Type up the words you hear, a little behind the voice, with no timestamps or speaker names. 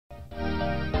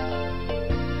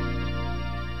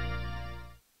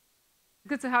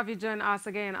Good to have you join us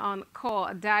again on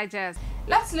Core Digest.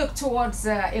 Let's look towards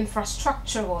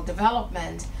infrastructural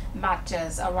development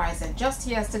matters arising. Just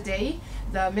yesterday,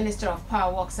 the Minister of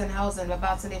Power, Works and Housing,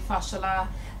 Babatunde Fashola,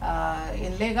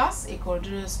 in Lagos,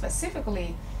 Ikorodu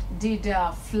specifically, did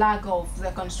flag off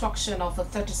the construction of a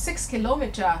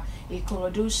 36-kilometer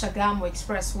Ikorodu-Shagamu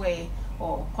Expressway,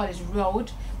 or College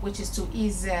Road, which is to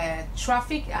ease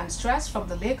traffic and stress from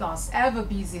the ever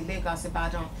busy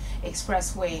Lagos-Ibadan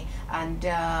Expressway, and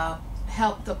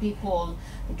help the people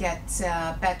get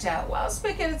better. Well,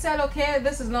 speaking, it said, okay,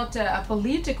 this is not a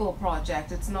political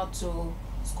project. It's not to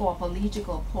score a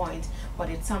political point, but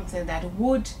it's something that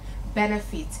would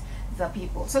benefit the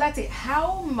people. So let's see,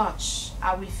 how much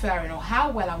are we faring, or how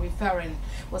well are we faring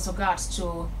with regards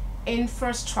to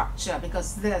infrastructure,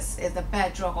 because this is the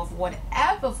bedrock of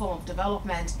whatever form of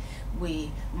development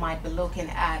we might be looking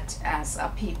at as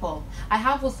a people. I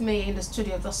have with me in the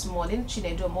studio this morning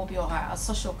Chinedu Mobioha, a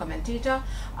social commentator,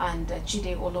 and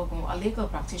Chide Ologun, a legal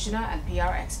practitioner and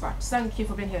PR expert. Thank you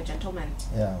for being here, gentlemen.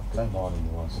 Yeah, thank you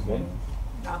once again.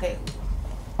 Okay,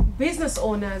 business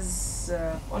owners,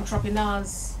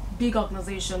 entrepreneurs, big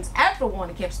organizations,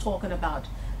 everyone keeps talking about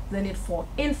the need for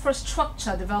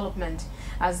infrastructure development,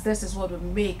 as this is what will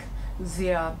make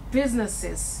their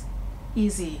businesses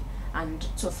easy and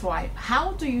to thrive.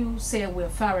 How do you say we're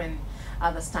faring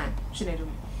at this time, Chinedu?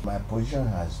 My position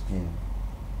has been,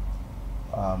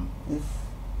 if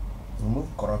we remove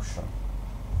corruption,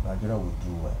 Nigeria will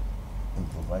do well in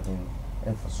providing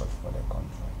infrastructure for the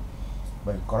country.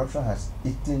 But corruption has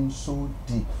eaten so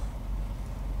deep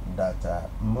that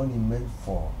money meant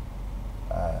for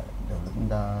developing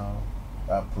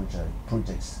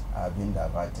projects are being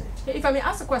diverted. If I may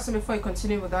ask a question before you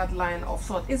continue with that line of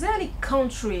thought, is there any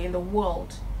country in the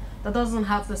world that doesn't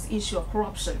have this issue of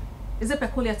corruption? Is it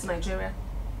peculiar to Nigeria?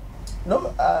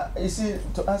 No, you see,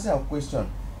 to answer your question,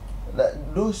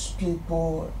 those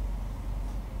people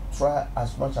try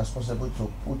as much as possible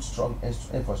to put strong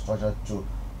infrastructure to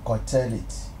curtail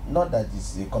it. Not that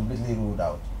it's completely ruled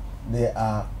out. There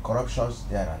are corruptions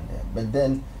there and there. But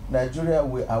then Nigeria,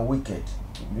 we are wicked.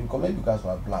 Maybe because we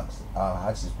are blacks. Our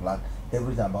heart is black.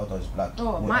 Everything about us is black.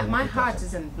 Oh, my heart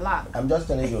isn't black. I'm just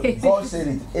telling you. God said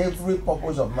it. Every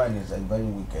purpose of mine is very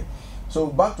wicked. So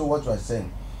back to what you are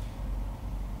saying.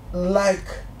 Like,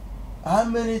 how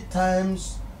many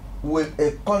times will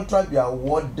a contract be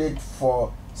awarded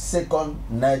for second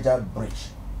Niger bridge?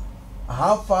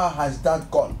 How far has that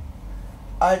gone?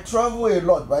 I travel a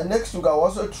lot. By next week I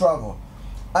also travel,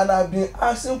 and I've been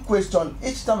asking questions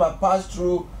each time I pass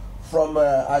through from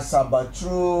Asaba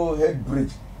through Head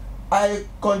Bridge. I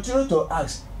continue to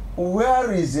ask,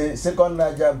 where is the second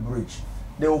Niger bridge?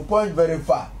 They will point very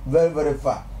far, very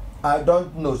far. I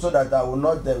don't know, so that I will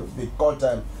not be caught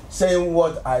saying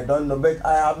what I don't know. But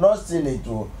I have not seen it.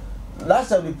 Last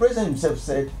time the president himself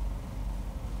said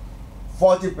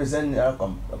 40% near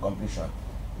completion.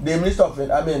 The Minister of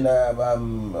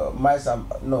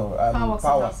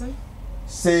Power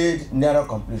said nearer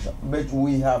completion, but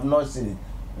we have not seen it.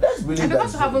 Let's believe and that.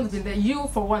 Because you haven't been there, you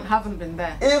for one haven't been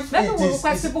there. If maybe it we'll is,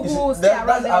 request people who stay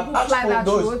around there who fly that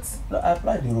route. No, I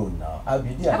fly the road now. I'll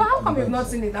be there. But how come you've not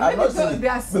seen it? I've not seen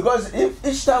it. Because if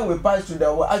each time we pass through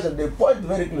there, actually they point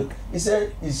very close. He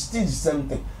said it's still the same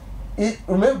thing.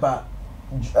 Remember,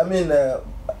 the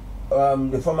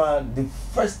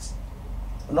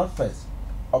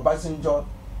Obasanjo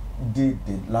did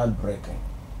the land breaking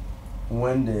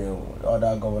when the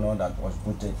other governor that was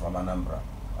booted from Anambra,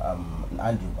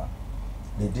 Anjuba,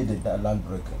 they did the land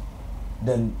breaking.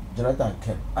 Then Jonathan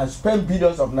came and spent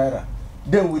billions of naira.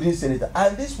 Then we didn't see it.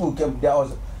 And these people came,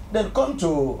 then come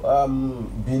to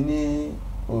Bini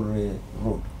Ore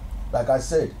Road. Like I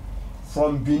said,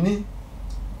 from Bini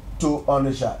to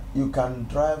Onitsha, you can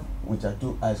drive with your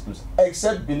two eyes closed,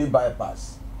 except Bini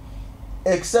bypass.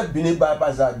 Except Bini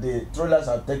bypass, that the trailers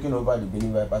have taken over the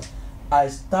Bini bypass. I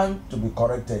stand to be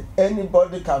corrected.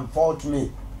 Anybody can fault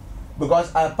me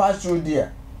because I passed through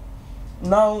there.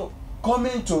 Now,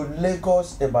 coming to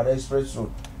Lagos Ibadan Express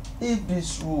Road, if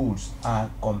these roads are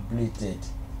completed,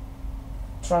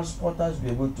 transporters will be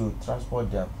able to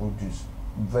transport their produce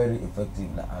very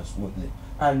effectively and smoothly,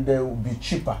 and they will be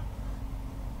cheaper.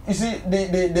 You see,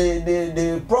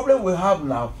 the problem we have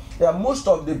now, that most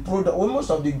of the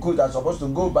goods are supposed to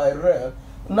go by rail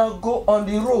now go on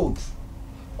the road.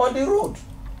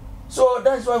 So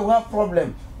that's why we have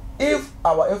problem. If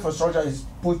our infrastructure is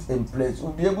put in place,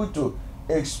 we'll be able to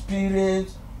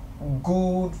experience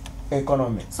good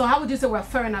economy. So how would you say we're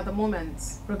faring at the moment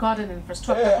regarding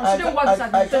infrastructure? Considering what this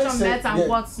administration met and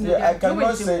what's I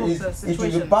cannot say it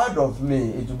will be bad of me.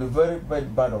 It will be very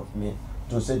bad of me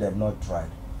to say they've not tried.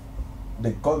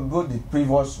 both the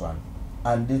previous one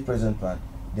and this present one,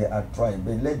 they are trying,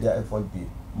 but let their effort be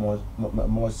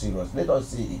more serious. Let us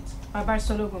see it. By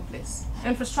Sologun, please.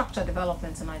 Infrastructure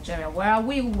development in Nigeria. Where are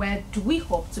we? Where do we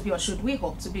hope to be, or should we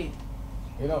hope to be?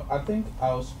 You know, I think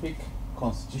I'll speak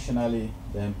constitutionally,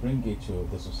 then bring it to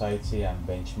the society and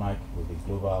benchmark with the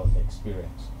global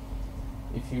experience.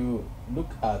 If you look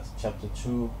at Chapter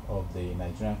 2 of the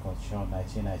Nigerian Constitution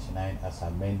 1999 as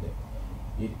amended,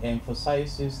 it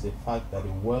emphasizes the fact that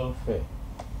the welfare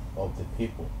of the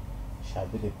people shall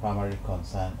be the primary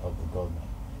concern of the government.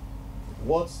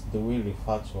 What do we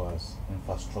refer to as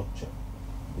infrastructure?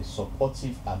 The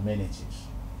supportive amenities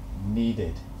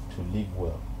needed to live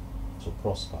well, to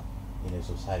prosper in a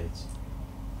society.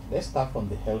 Let's start from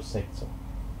the health sector.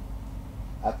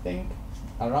 I think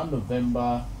around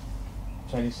November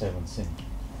 2017,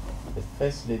 the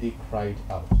First Lady cried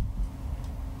out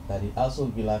that the Aso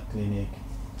Villa Clinic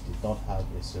did not have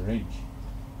a syringe,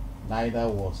 neither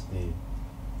was the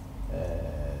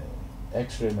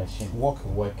X-ray machine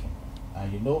working.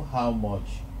 And you know how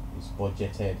much is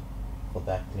budgeted for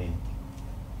that clinic.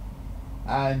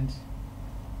 And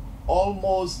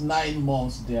almost 9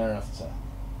 months thereafter,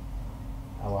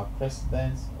 our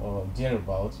president or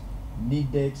thereabouts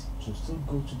needed to still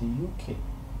go to the UK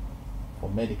for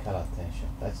medical attention.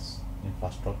 That's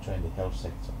infrastructure in the health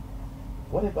sector.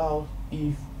 What about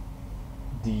if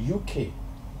the UK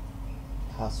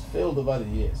has failed over the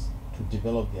years to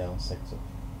develop their own sector?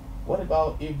 What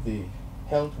about if the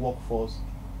health workforce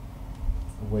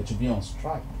were to be on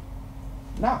strike?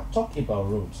 Now, talk about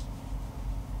roads.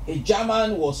 A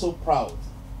German was so proud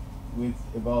with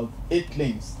about 8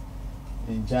 lanes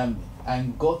in Germany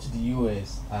and got to the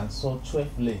US and saw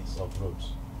 12 lanes of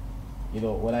roads. You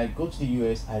know, when I go to the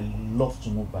US, I love to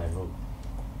move by road.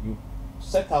 You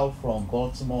set out from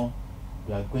Baltimore,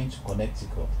 you are going to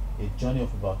Connecticut, a journey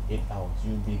of about 8 hours.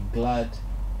 You'll be glad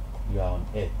you are on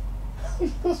earth.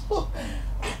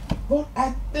 But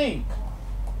I think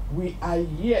we are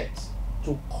yet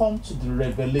to come to the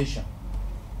revelation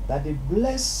that the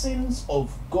blessings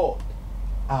of God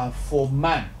are for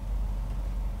man,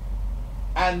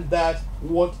 and that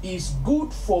what is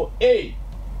good for A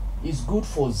is good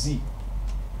for Z.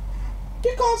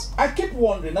 Because I keep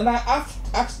wondering, and I have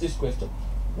asked this question,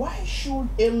 why should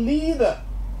a leader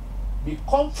be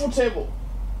comfortable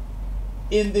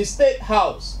in the state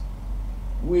house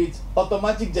with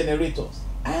automatic generators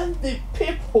and the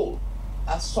people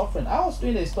are suffering? I was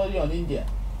doing a study on India.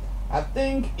 I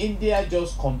think India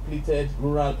just completed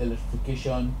rural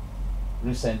electrification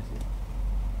recently.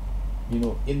 You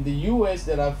know, in the US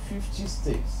there are 50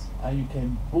 states and you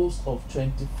can boast of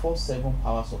 24/7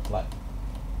 power supply.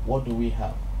 What do we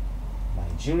have?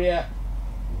 Nigeria,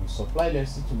 we supply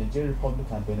electricity to Nigeria Republic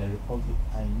and Benin Republic,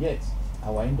 and yet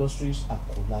our industries are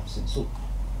collapsing. So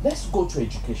let's go to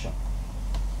education.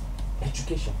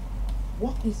 Education.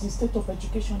 What is the state of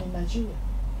education in Nigeria?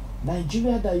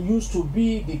 Nigeria that used to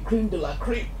be the cream de la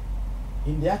creme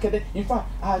in the academic. In fact,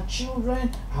 our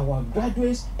children, our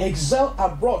graduates excel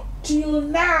abroad till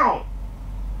now.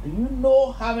 Do you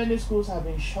know how many schools have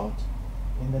been shut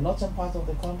in the northern part of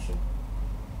the country?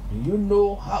 Do you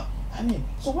know how? I mean,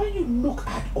 so when you look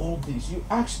at all this, you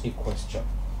ask a question.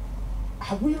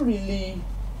 Are we really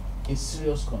a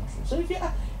serious country? So if you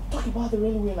talk about the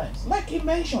railway lines, like he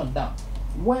mentioned now,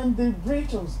 when the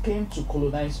Britons came to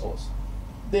colonize us,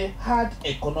 they had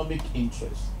economic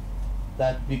interests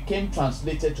that became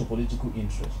translated to political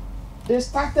interest. They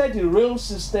started the rail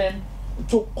system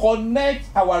to connect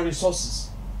our resources.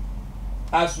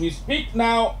 As we speak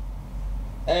now,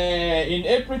 in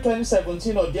April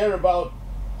 2017 or thereabout,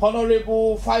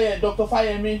 Honorable Dr.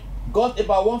 Fayemi got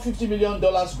about $150 million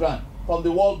grant from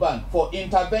the World Bank for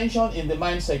intervention in the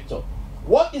mine sector.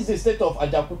 What is the state of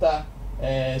Ajakuta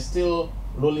steel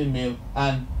rolling mill,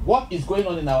 and what is going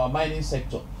on in our mining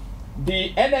sector?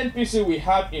 The NNPC we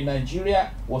have in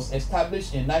Nigeria was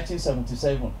established in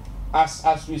 1977.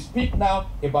 As we speak now,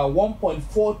 about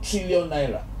 1.4 trillion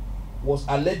naira was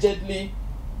allegedly,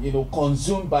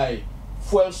 consumed by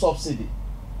fuel subsidy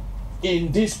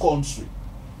in this country.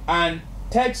 And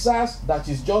Texas, that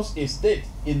is just a state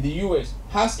in the US,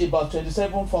 has about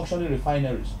 27 functioning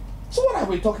refineries. So what are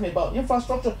we talking about?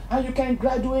 Infrastructure. And you can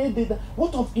graduate the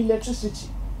what of electricity?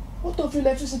 What of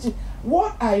electricity?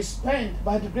 What I spend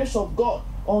by the grace of God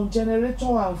on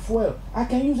generator and fuel, I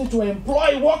can use it to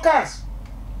employ workers.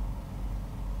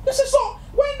 You see, so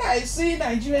when I see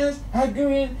Nigerians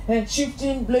arguing and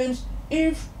shifting blames,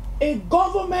 if a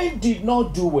government did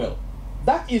not do well,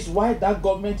 that is why that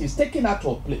government is taken out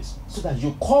of place, so that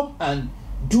you come and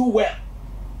do well.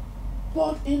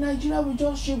 But in Nigeria,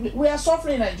 we are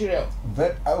suffering in Nigeria.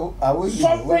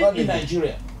 Suffering in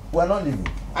Nigeria. We're not living.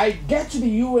 I get to the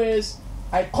US,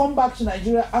 I come back to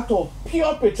Nigeria out of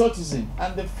pure patriotism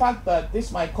and the fact that this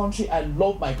is my country, I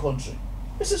love my country.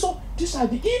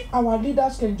 If our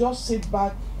leaders can just sit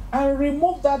back and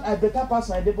remove that I better pass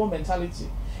my neighbor mentality.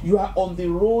 You are on the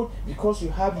road because you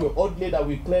have your odd that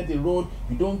will clear the road.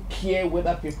 You don't care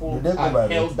whether people are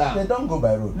held down. They don't go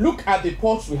by road. Look at the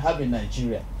ports we have in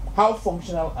Nigeria. How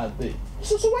functional are they?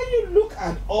 So when you look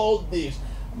at all this,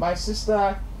 my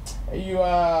sister, you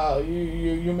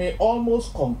may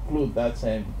almost conclude that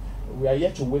we are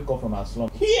yet to wake up from our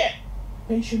slump. Here,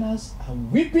 pensioners are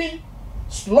weeping,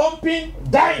 slumping,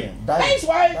 dying. That's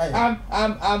why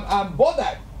I'm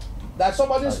bothered that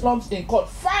somebody slumps in court.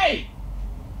 Fine.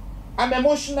 I'm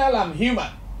emotional, I'm human,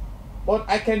 but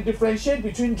I can differentiate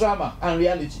between drama and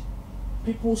reality.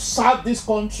 People serve this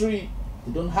country,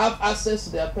 they don't have access to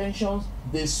their pensions,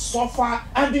 they suffer,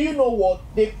 and do you know what?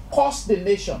 They cost the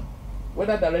nation,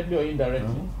 whether directly or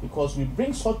indirectly, because we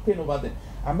bring such pain over them.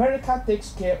 America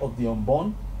takes care of the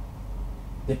unborn,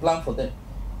 they plan for them,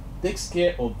 takes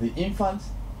care of the infants,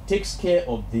 takes care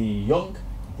of the young,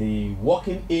 the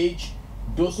working age,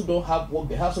 those who don't have work,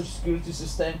 they have social security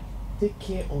system, take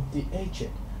care of the aged.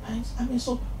 I mean,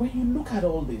 so when you look at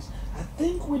all this, I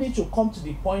think we need to come to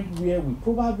the point where we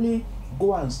probably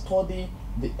go and study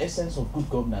the essence of good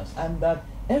governance, and that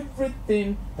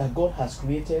everything that God has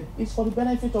created is for the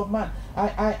benefit of man.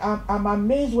 I'm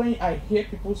amazed when I hear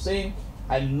people saying,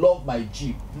 I love my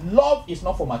Jeep. Love is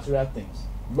not for material things.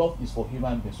 Love is for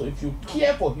human beings. So if you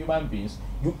care for human beings,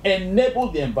 you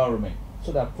enable the environment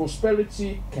so that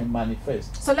prosperity can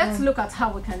manifest. So let's look at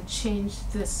how we can change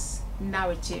this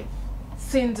narrative.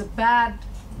 Things are bad,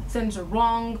 things are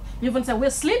wrong. You even say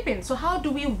we're sleeping. So how do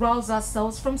we rouse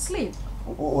ourselves from sleep?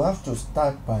 We have to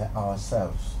start by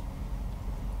ourselves.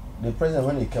 The president,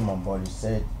 when he came on board, he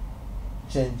said,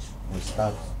 change will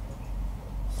start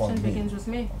from Change me. begins with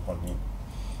me. From him.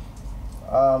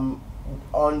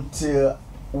 Until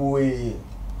we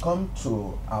come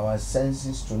to our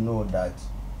senses to know that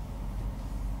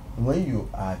when you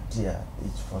are there,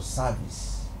 it's for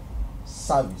service.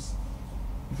 Service.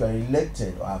 If you are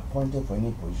elected or appointed for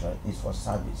any position, it's for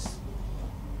service.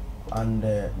 And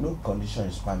no condition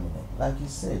is permanent. Like he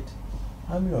said,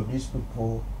 how many of these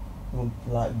people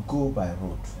go by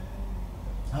road?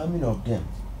 How many of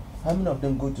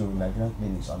them go to Nigerian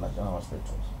clinics or Nigerian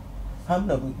hospitals? How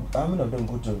many of them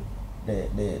go to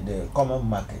the common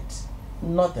market?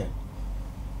 Nothing.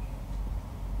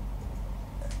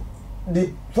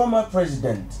 The former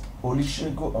president,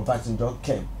 Olusegun Obasanjo,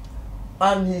 came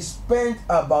and he spent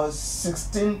about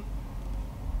 $16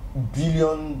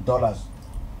 billion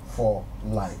for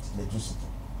light, electricity.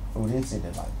 We didn't say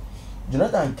the light.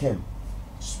 Jonathan came,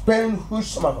 spent huge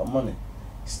sum of money.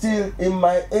 Still in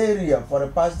my area for the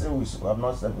past 3 weeks, we have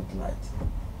not slept with light.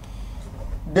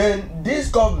 Then this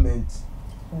government,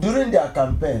 during their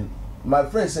campaign, my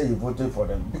friend said he voted for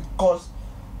them because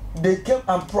they came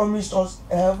and promised us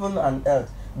heaven and earth.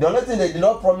 The only thing they did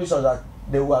not promise us that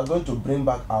they were going to bring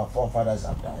back our forefathers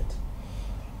have died.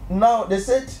 Now they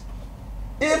said,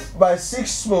 if by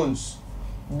 6 months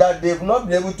that they've not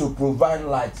been able to provide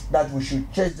light, that we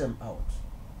should chase them out.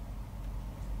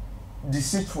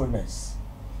 Deceitfulness.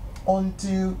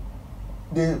 Until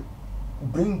they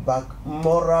bring back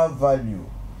moral value,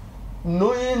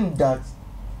 knowing that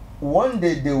one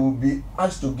day they will be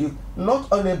asked to give,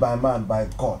 not only by man, by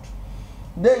God.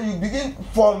 Then you begin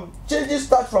from changes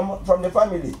start from the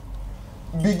family.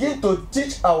 Begin to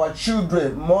teach our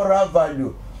children moral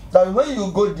value. That when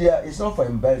you go there, it's not for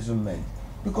embezzlement.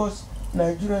 Because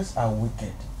Nigerians are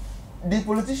wicked. The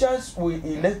politicians we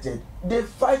elected, they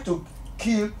fight to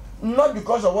kill, not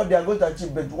because of what they are going to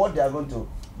achieve, but what they are going to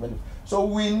benefit. So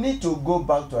we need to go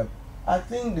back to it. I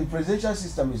think the presidential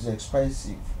system is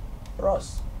expensive for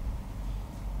us.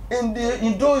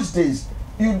 In those days,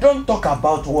 you don't talk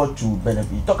about what to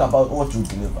benefit, you talk about what to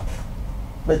deliver.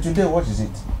 But today, what is it?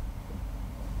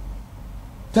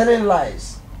 Telling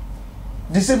lies,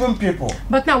 deceiving people.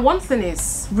 But now one thing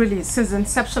is, really, since the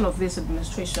inception of this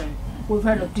administration, we've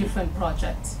heard of different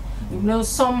projects. You know,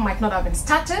 some might not have been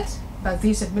started by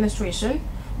this administration,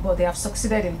 but they have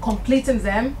succeeded in completing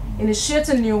them,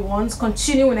 initiating new ones,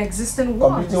 continuing existing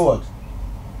ones. Completing what?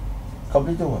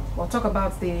 Completing what? We'll talk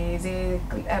about the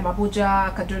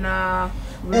Abuja, Kaduna.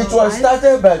 It was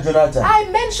started by Jonathan. I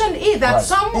mentioned that right.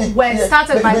 Some were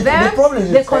started by them. The problem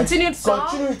is they continued some,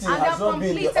 continuity and has not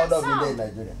been the order of the day some. in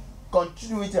Nigeria.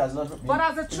 Continuity has not been. But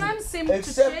as the trend seems to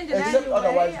change in except any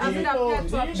otherwise, way, as it appeared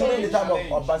to have during the changed. time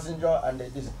of Obasanjo and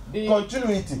this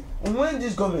continuity. When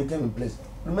this government came in place,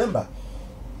 Remember,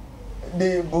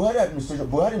 the Buhari administration,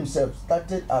 Buhari himself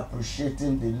started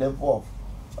appreciating the level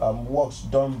of works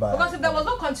done by. Because if there was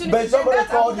no continuity, but somebody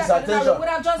called his attention. Would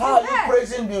have just How are been you there.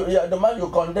 praising the man you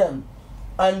condemned?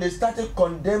 And they started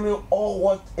condemning all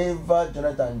whatever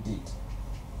Jonathan did.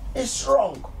 It's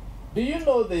wrong. Do you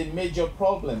know the major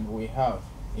problem we have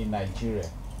in Nigeria?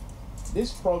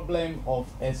 This problem of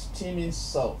esteeming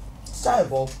self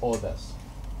above others.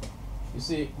 You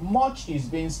see, much is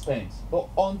being spent, but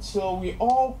until we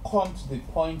all come to the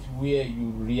point where you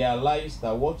realize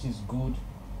that what is good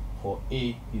for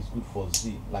A is good for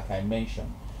Z, like I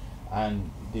mentioned,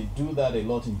 and they do that a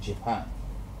lot in Japan,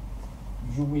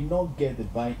 you will not get the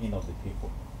buy-in of the people.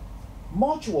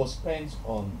 Much was spent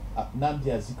on Nnamdi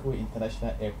Azikiwe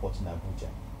International Airport in Abuja.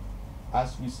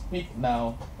 As we speak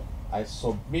now, I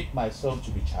submit myself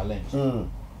to be challenged.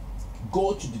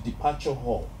 Go to the departure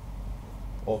hall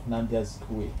of Nnamdi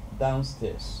Azikiwe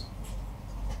downstairs.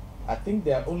 I think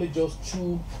there are only just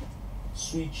 2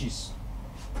 switches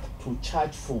to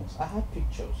charge phones. I have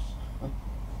pictures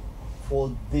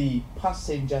for the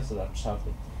passengers that are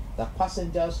traveling. The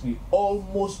passengers will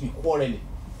almost be quarreling.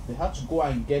 They have to go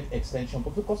and get extension,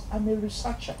 but because I'm a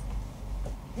researcher,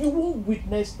 you won't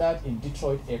witness that in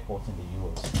Detroit Airport in the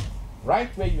US. Right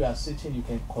where you are sitting, you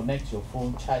can connect your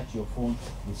phone, charge your phone,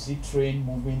 you see train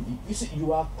moving. You see,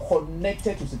 you are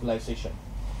connected to civilization.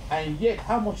 And yet,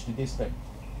 how much did they spend?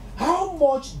 How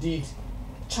much did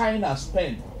China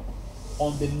spend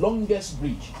on the longest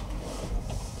bridge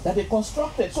that they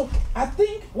constructed? So I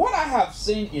think what I have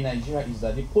seen in Nigeria is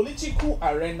that the political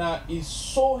arena is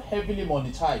so heavily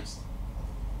monetized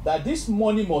that this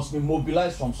money must be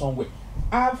mobilized from somewhere.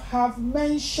 I have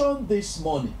mentioned this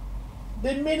money.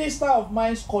 The Minister of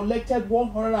Mines collected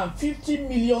 $150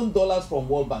 million from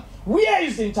World Bank. Where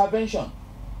is the intervention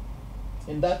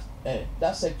in that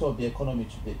sector of the economy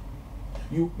today?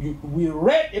 We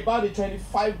read about the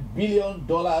 $25 billion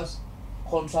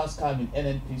contract scam in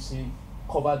NNPC,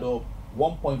 covered up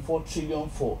 1.4 trillion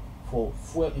for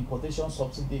fuel importation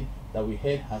subsidy that we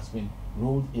heard has been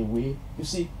rolled away. You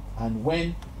see, and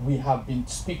when we have been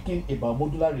speaking about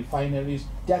modular refineries,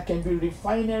 there can be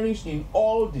refineries in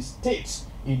all the states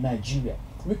in Nigeria.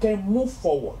 We can move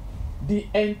forward. The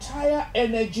entire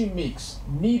energy mix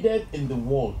needed in the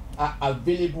world are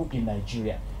available in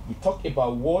Nigeria. You talk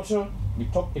about water, you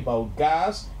talk about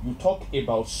gas, you talk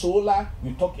about solar,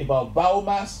 you talk about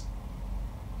biomass.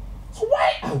 So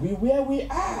why are we where we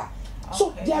are? Okay,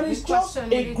 so there is just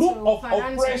a group of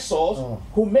oppressors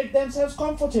who make themselves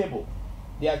comfortable.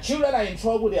 Their children are in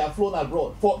trouble, they are flown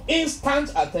abroad for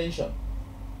instant attention.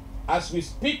 As we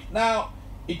speak now,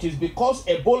 it is because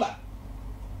Ebola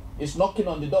is knocking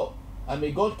on the door. And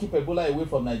may God keep Ebola away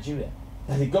from Nigeria,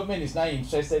 that the government is now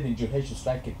interested in Johesh to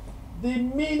strike it. The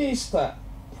minister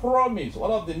promised, one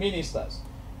of the ministers,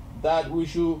 that we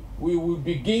will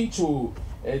begin to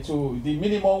the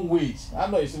minimum wage. I'm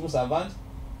not a civil servant.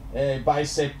 By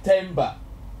September,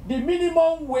 the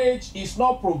minimum wage is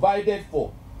not provided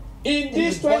for in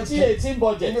this 2018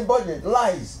 budget. In the budget,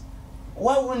 lies.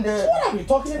 Why wouldn't they? So what are we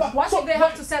talking about? What if they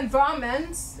have to send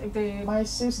garments? If they my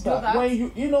sister,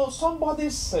 when you know,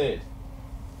 somebody said,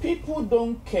 people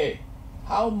don't care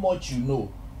how much you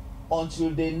know until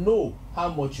they know how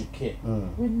much you care.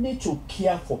 We need to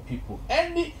care for people.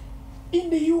 And in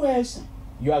the US,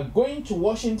 you are going to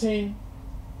Washington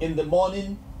in the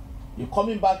morning, you're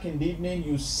coming back in the evening,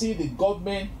 you see the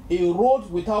government, a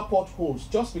road without potholes,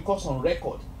 just because on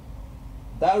record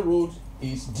that road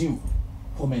is due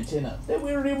for maintenance. They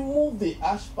will remove the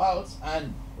asphalt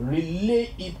and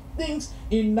relay it. Things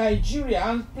in Nigeria,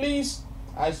 and please,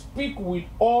 I speak with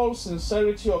all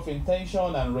sincerity of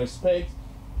intention and respect,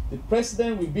 the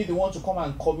president will be the one to come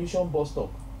and commission bus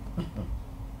stop.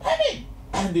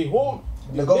 And the whole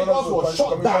government was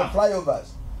shut down. Flyovers.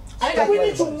 I think we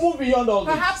need to move beyond all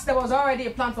this. Perhaps there was already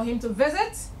a plan for him to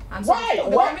visit. And why? So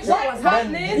the commission was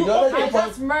happening. And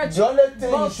just merged the only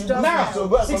thing you should do now, is to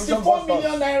go and 64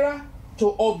 million naira to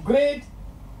upgrade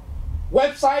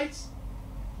websites,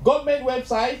 government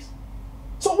websites.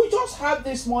 So we just have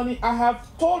this money. I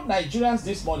have told Nigerians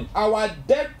this morning, our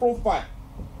debt profile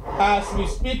as we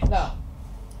speak now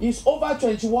is over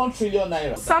 21 trillion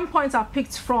naira. Some points are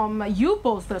picked from you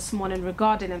both this morning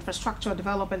regarding infrastructure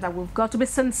development, that we've got to be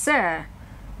sincere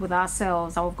with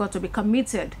ourselves, and we've got to be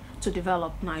committed to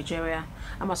develop Nigeria.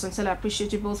 I must sincerely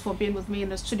appreciate you both for being with me in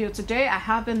the studio today. I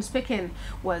have been speaking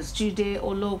with Jude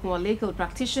Ologun, legal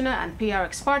practitioner and PR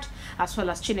expert, as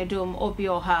well as Chinedum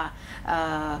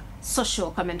Obioha, social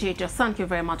commentator. Thank you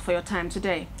very much for your time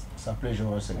today. It's a pleasure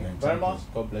once again. Very much.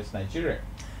 God bless Nigeria.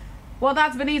 Well,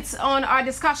 that's been it on our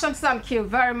discussion. Thank you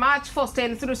very much for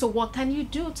staying through. So what can you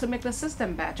do to make the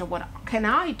system better? What can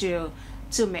I do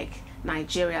to make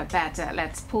Nigeria better?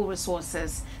 Let's pull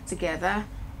resources together,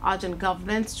 urging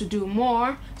governments to do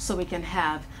more so we can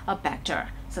have a better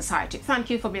society.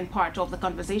 Thank you for being part of the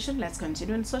conversation. Let's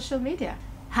continue on social media.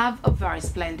 Have a very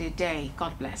splendid day.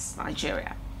 God bless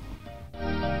Nigeria.